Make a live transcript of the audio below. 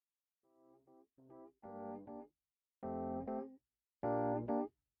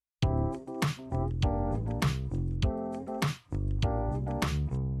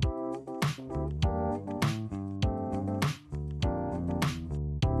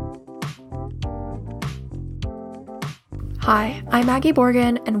Hi, I'm Maggie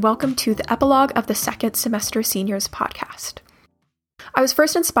Borgen, and welcome to the epilogue of the Second Semester Seniors podcast. I was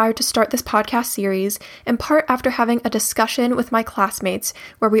first inspired to start this podcast series in part after having a discussion with my classmates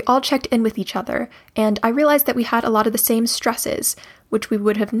where we all checked in with each other, and I realized that we had a lot of the same stresses, which we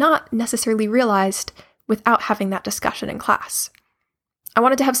would have not necessarily realized without having that discussion in class. I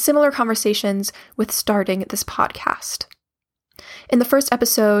wanted to have similar conversations with starting this podcast. In the first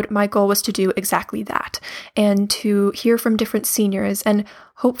episode, my goal was to do exactly that, and to hear from different seniors and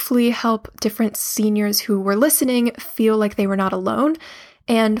hopefully help different seniors who were listening feel like they were not alone,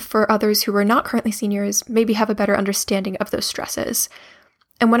 and for others who were not currently seniors, maybe have a better understanding of those stresses.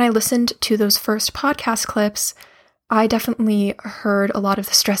 And when I listened to those first podcast clips, I definitely heard a lot of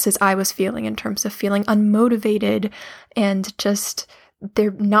the stresses I was feeling in terms of feeling unmotivated and just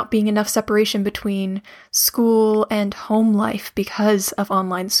there not being enough separation between school and home life because of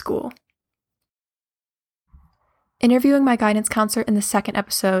online school. Interviewing my guidance counselor in the second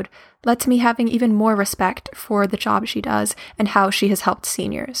episode led to me having even more respect for the job she does and how she has helped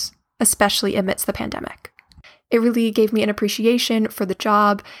seniors, especially amidst the pandemic. It really gave me an appreciation for the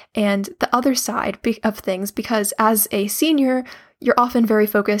job and the other side of things because as a senior, you're often very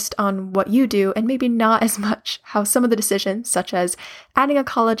focused on what you do and maybe not as much how some of the decisions, such as adding a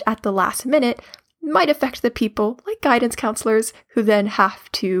college at the last minute, might affect the people like guidance counselors who then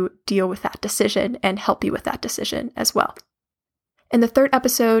have to deal with that decision and help you with that decision as well. In the third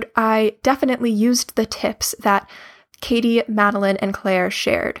episode, I definitely used the tips that Katie, Madeline, and Claire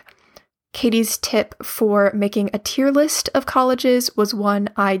shared. Katie's tip for making a tier list of colleges was one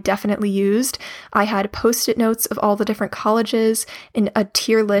I definitely used. I had post-it notes of all the different colleges in a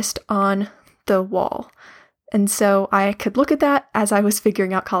tier list on the wall. And so I could look at that as I was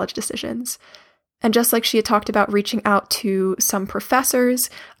figuring out college decisions. And just like she had talked about reaching out to some professors,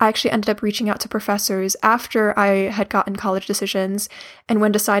 I actually ended up reaching out to professors after I had gotten college decisions. And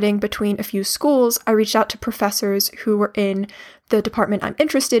when deciding between a few schools, I reached out to professors who were in the department I'm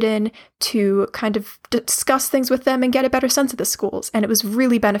interested in to kind of discuss things with them and get a better sense of the schools. And it was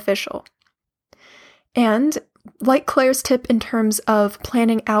really beneficial. And like Claire's tip in terms of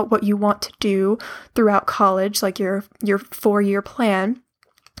planning out what you want to do throughout college, like your 4-year plan,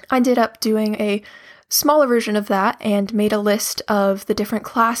 I ended up doing a smaller version of that and made a list of the different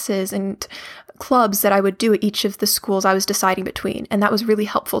classes and clubs that I would do at each of the schools I was deciding between. And that was really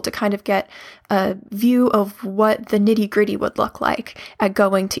helpful to kind of get a view of what the nitty-gritty would look like at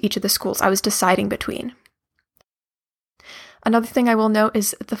going to each of the schools I was deciding between. Another thing I will note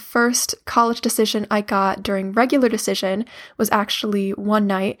is the first college decision I got during regular decision was actually one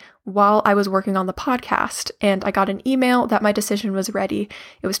night while I was working on the podcast, and I got an email that my decision was ready.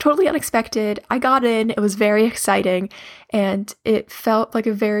 It was totally unexpected. I got in, it was very exciting, and it felt like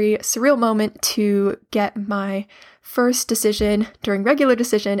a very surreal moment to get my first decision during regular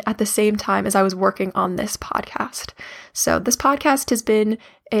decision at the same time as I was working on this podcast. So this podcast has been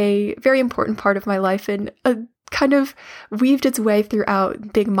a very important part of my life and kind of weaved its way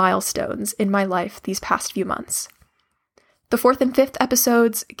throughout big milestones in my life these past few months. The fourth and fifth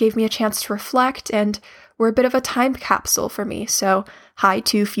episodes gave me a chance to reflect and were a bit of a time capsule for me, so hi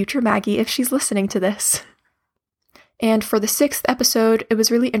to future Maggie if she's listening to this. And for the sixth episode, it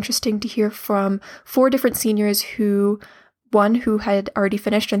was really interesting to hear from 4 different seniors one who had already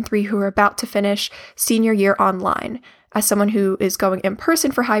finished and 3 who were about to finish senior year online. As someone who is going in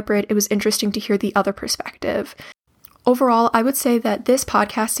person for hybrid, it was interesting to hear the other perspective. Overall, I would say that this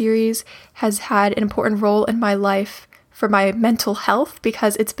podcast series has had an important role in my life for my mental health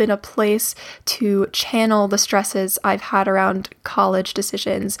because it's been a place to channel the stresses I've had around college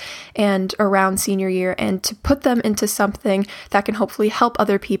decisions and around senior year and to put them into something that can hopefully help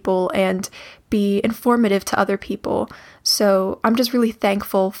other people and be informative to other people. So I'm just really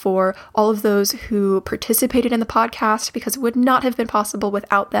thankful for all of those who participated in the podcast because it would not have been possible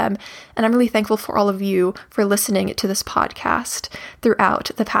without them. And I'm really thankful for all of you for listening to this podcast throughout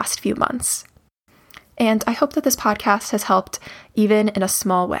the past few months. And I hope that this podcast has helped even in a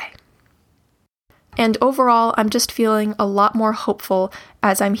small way. And overall, I'm just feeling a lot more hopeful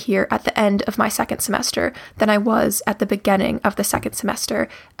as I'm here at the end of my second semester than I was at the beginning of the second semester,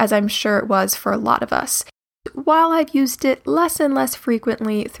 as I'm sure it was for a lot of us. While I've used it less and less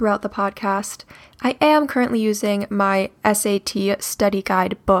frequently throughout the podcast, I am currently using my SAT study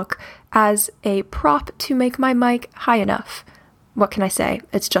guide book as a prop to make my mic high enough. What can I say?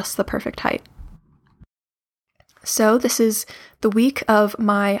 It's just the perfect height. So this is the week of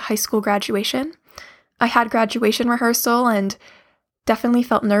my high school graduation. I had graduation rehearsal and definitely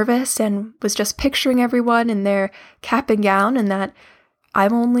felt nervous and was just picturing everyone in their cap and gown and that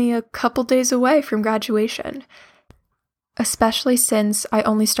I'm only a couple days away from graduation. Especially since I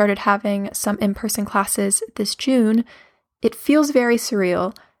only started having some in-person classes this June, it feels very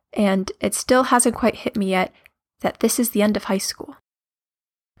surreal, and it still hasn't quite hit me yet that this is the end of high school.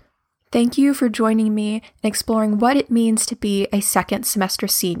 Thank you for joining me in exploring what it means to be a second semester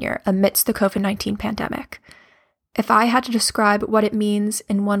senior amidst the COVID-19 pandemic. If I had to describe what it means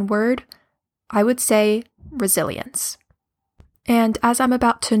in one word, I would say resilience. And as I'm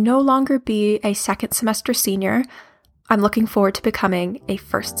about to no longer be a second semester senior, I'm looking forward to becoming a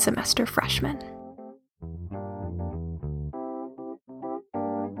first semester freshman.